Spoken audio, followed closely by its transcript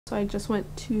So I just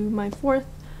went to my 4th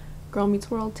Girl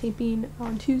Meets World taping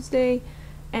on Tuesday,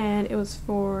 and it was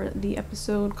for the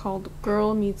episode called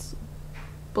Girl Meets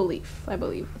Belief. I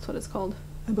believe that's what it's called.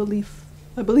 I believe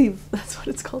that's what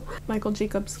it's called. Michael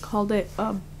Jacobs called it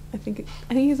I think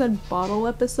he said bottle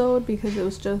episode because it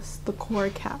was just the core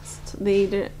cast.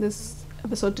 This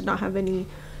episode did not have any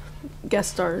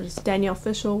guest stars. Danielle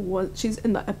Fishel she's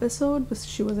in the episode, but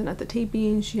she wasn't at the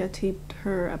taping. She had taped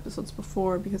her episodes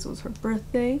before because it was her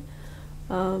birthday.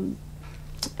 And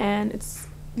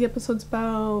the episode's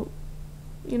about,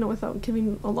 without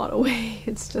giving a lot away,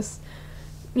 it's just,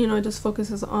 it just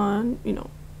focuses on,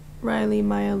 Riley,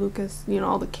 Maya, Lucas,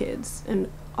 all the kids,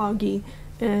 and Augie,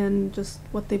 and just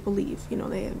what they believe. They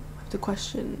have to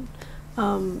question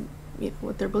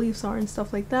what their beliefs are and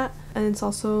stuff like that. And it's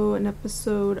also an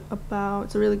episode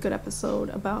it's a really good episode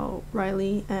about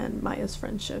Riley and Maya's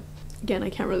friendship. Again,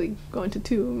 I can't really go into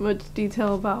too much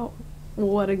detail about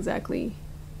what exactly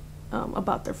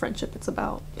about their friendship it's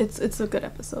about. It's a good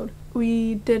episode.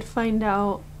 We did find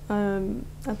out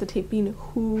at the taping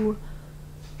who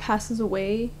passes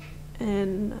away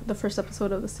in the first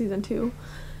episode of the season 2,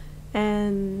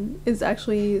 and is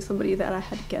actually somebody that I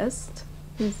had guessed.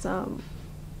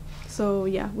 So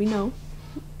yeah, we know,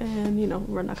 and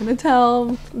we're not gonna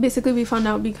tell. Basically, we found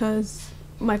out because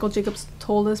Michael Jacobs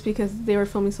told us, because they were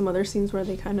filming some other scenes where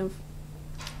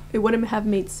it wouldn't have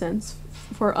made sense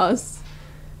for us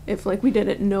if we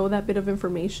didn't know that bit of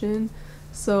information,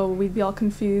 so we'd be all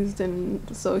confused.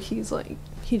 And so he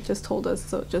just told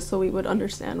us just so we would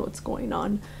understand what's going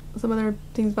on. Some other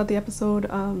things about the episode,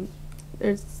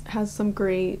 it has some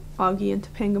great Augie and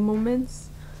Topanga moments,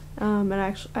 and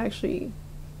I actually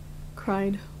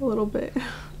cried a little bit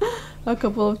a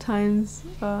couple of times.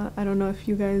 I don't know if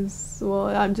you guys,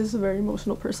 I'm just a very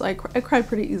emotional person. I cry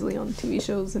pretty easily on TV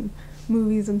shows and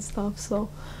movies and stuff, so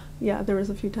yeah, there was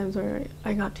a few times where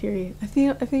I got teary. I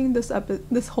think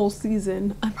this whole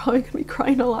season I'm probably gonna be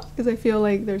crying a lot, because I feel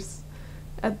like there's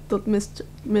at the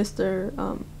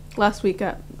Mr. Last week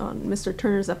on Mr.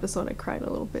 Turner's episode, I cried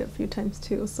a few times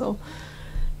too. So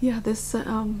yeah, this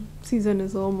season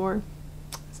is a little more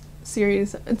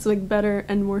serious. It's better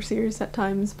and more serious at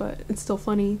times, but it's still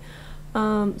funny.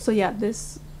 So yeah,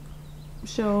 this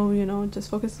show, just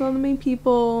focuses on the main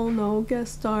people, no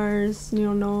guest stars,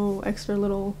 no extra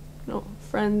little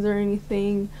friends or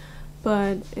anything,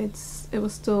 but it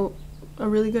was still a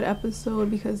really good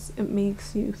episode because it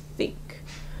makes you think.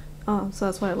 So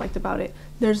that's what I liked about it.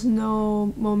 There's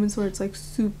no moments where it's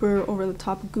super over the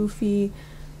top goofy,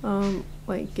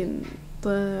 like in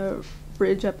the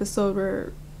bridge episode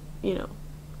where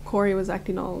Corey was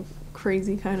acting all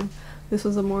crazy kind of. This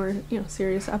was a more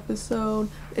serious episode.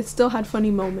 It still had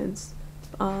funny moments,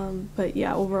 but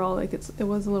yeah, overall it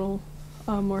was a little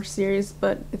more serious,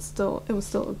 but it was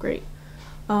still a great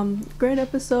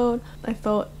episode. I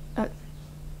felt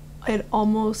it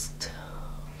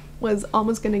was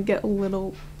almost gonna get a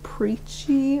little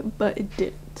preachy, but it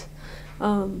didn't.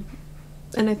 And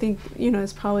I think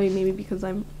it's probably maybe because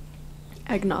I'm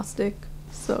agnostic,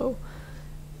 so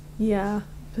yeah,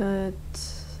 but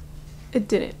it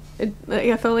didn't.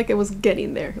 I felt like it was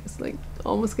getting there. It was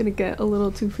almost gonna get a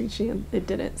little too preachy, and it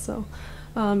didn't. So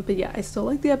but yeah, I still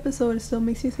like the episode. It still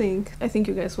makes you think. I think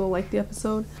you guys will like the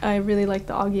episode. I really like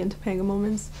the Augie and Topanga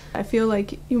moments. I feel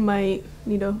like you might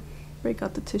need to break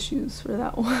out the tissues for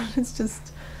that one. It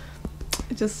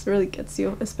just really gets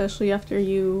you, especially after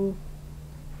you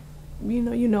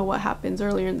know what happens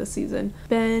earlier in the season.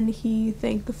 Ben, he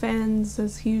thanked the fans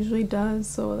as he usually does,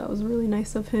 so that was really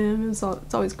nice of him. It's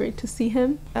always great to see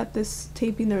him. At this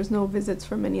taping, there was no visits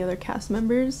from any other cast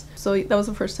members, so that was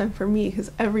the first time for me,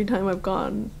 because every time I've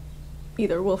gone,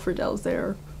 either Will Friedle's there,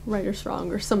 or Writer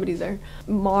Strong, or somebody's there.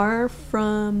 Mar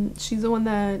she's the one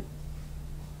that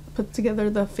put together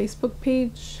the Facebook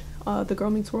page, the Girl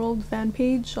Meets World fan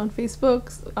page on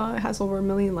Facebook. It has over 1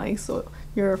 million likes, so if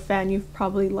you're a fan, you've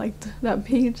probably liked that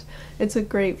page. It's a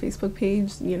great Facebook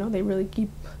page. They really keep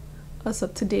us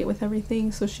up to date with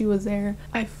everything, so she was there.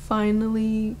 I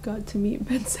finally got to meet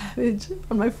Ben Savage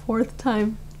on my fourth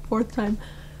time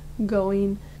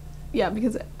going. Yeah,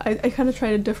 because I kind of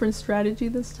tried a different strategy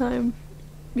this time,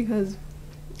 because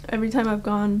every time I've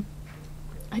gone,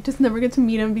 I just never get to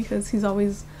meet him, because he's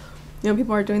always,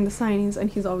 people are doing the signings and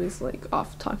he's always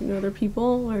off talking to other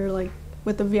people, or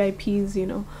with the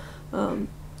VIPs,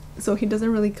 so he doesn't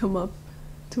really come up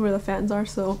to where the fans are.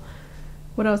 So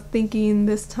what I was thinking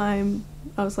this time,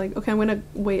 I was like, okay, I'm gonna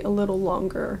wait a little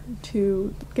longer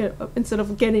to get, instead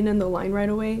of getting in the line right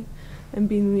away and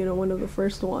being one of the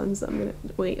first ones, I'm gonna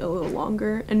wait a little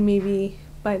longer, and maybe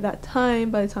by the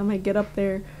time I get up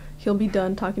there, he'll be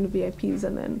done talking to VIPs,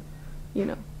 and then, you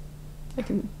know, I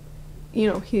can, you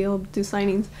know, he'll do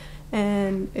signings.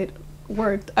 And it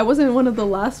worked. I wasn't one of the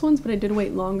last ones, but I did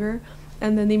wait longer.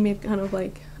 And then they made kind of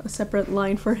like a separate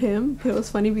line for him. It was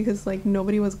funny because like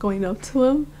nobody was going up to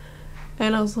him,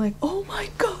 and I was like, oh my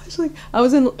gosh, like I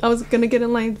was gonna get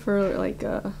in line for like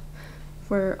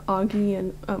for Augie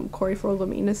and Corey for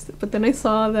Luminous, but then I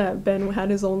saw that Ben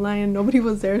had his own line and nobody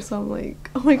was there, so I'm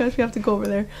like, oh my gosh, we have to go over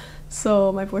there.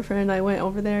 So my boyfriend and I went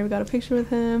over there. We got a picture with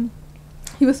him.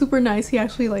 He was super nice. He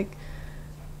actually like,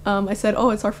 I said,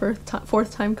 oh, it's our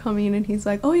fourth time coming, and he's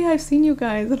like, oh yeah, I've seen you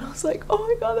guys, and I was like, oh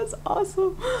my god, that's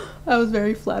awesome. I was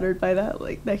very flattered by that,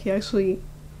 like that he actually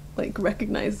like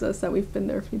recognized us, that we've been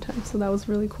there a few times, so that was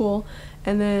really cool.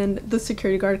 And then the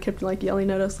security guard kept like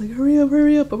yelling at us like, hurry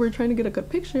up, but we're trying to get a good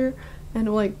picture,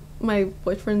 and like my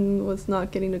boyfriend was not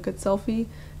getting a good selfie,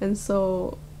 and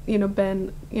so, you know,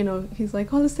 Ben, you know, he's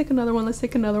like, oh, let's take another one,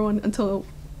 until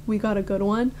we got a good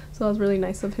one. So that was really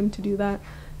nice of him to do that.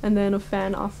 And then a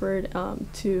fan offered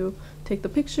to take the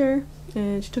picture,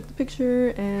 and she took the picture,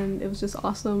 and it was just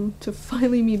awesome to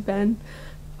finally meet Ben.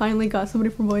 Finally got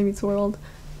somebody from Boy Meets World,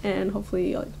 and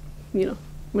hopefully, like, you know,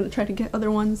 I'm gonna try to get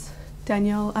other ones.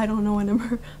 Danielle, I don't know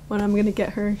when I'm gonna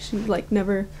get her. She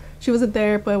wasn't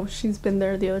there, but she's been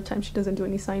there the other time. She doesn't do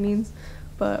any signings,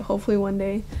 but hopefully one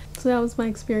day. So that was my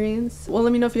experience. Well,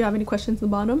 let me know if you have any questions in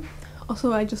the bottom.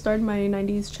 Also, I just started my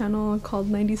 90s channel called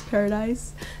 90s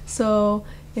Paradise. So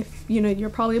if, you know, you're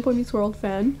probably a Boy Meets World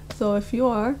fan, so if you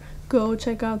are, go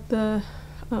check out the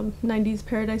 90s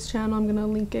Paradise channel. I'm gonna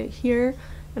link it here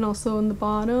and also in the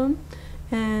bottom,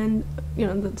 and, you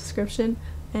know, in the description.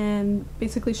 And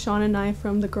basically, Sean and I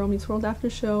from the Girl Meets World After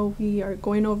Show, we are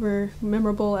going over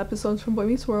memorable episodes from Boy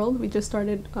Meets World. We just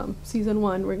started season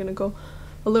 1. We're gonna go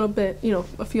a little bit, you know,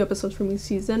 a few episodes from each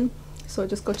season. So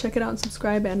just go check it out and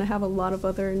subscribe. And I have a lot of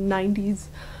other 90s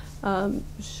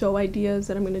show ideas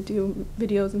that I'm gonna do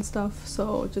videos and stuff.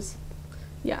 So just,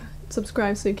 yeah,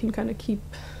 subscribe so you can kind of keep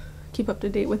up to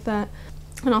date with that.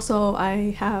 And also,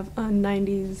 I have a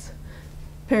 90s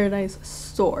Paradise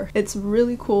store. It's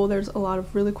really cool. There's a lot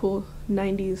of really cool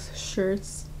 90s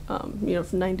shirts, you know,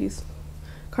 from 90s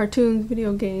cartoons,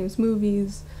 video games,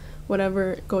 movies,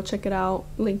 whatever. Go check it out,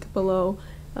 link below.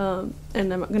 And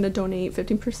I'm gonna donate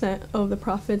 15% of the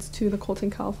profits to the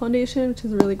Colten Cowell Foundation, which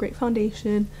is a really great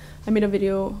foundation. I made a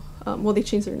video, well, they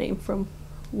changed their name from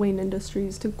Wayne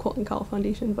Industries to Colten Cowell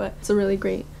Foundation, but it's a really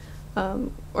great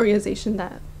organization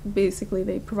that basically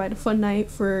they provide a fun night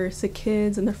for sick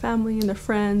kids and their family and their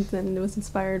friends, and it was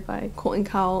inspired by Colten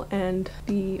Cowell, and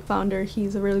the founder,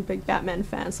 he's a really big Batman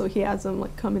fan, so he has them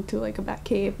like come into like a bat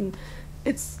cave, and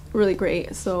it's really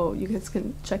great. So you guys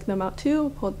can check them out too. I'll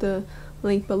put the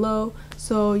link below.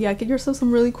 So yeah, get yourself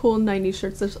some really cool 90s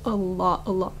shirts. There's a lot.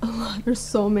 There's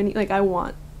so many. Like I'm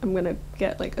gonna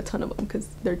get like a ton of them because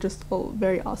they're just all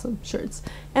very awesome shirts.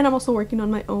 And I'm also working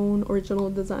on my own original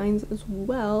designs as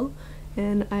well,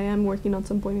 and I am working on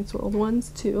some Boy Meets World ones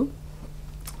too,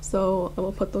 so I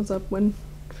will put those up when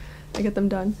I get them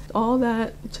done. All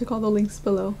that, check all the links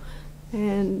below,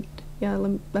 and yeah,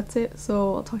 that's it.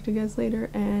 So I'll talk to you guys later,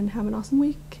 and have an awesome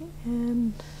week,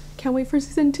 and can't wait for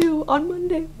season 2 on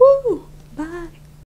Monday. Woo! Bye!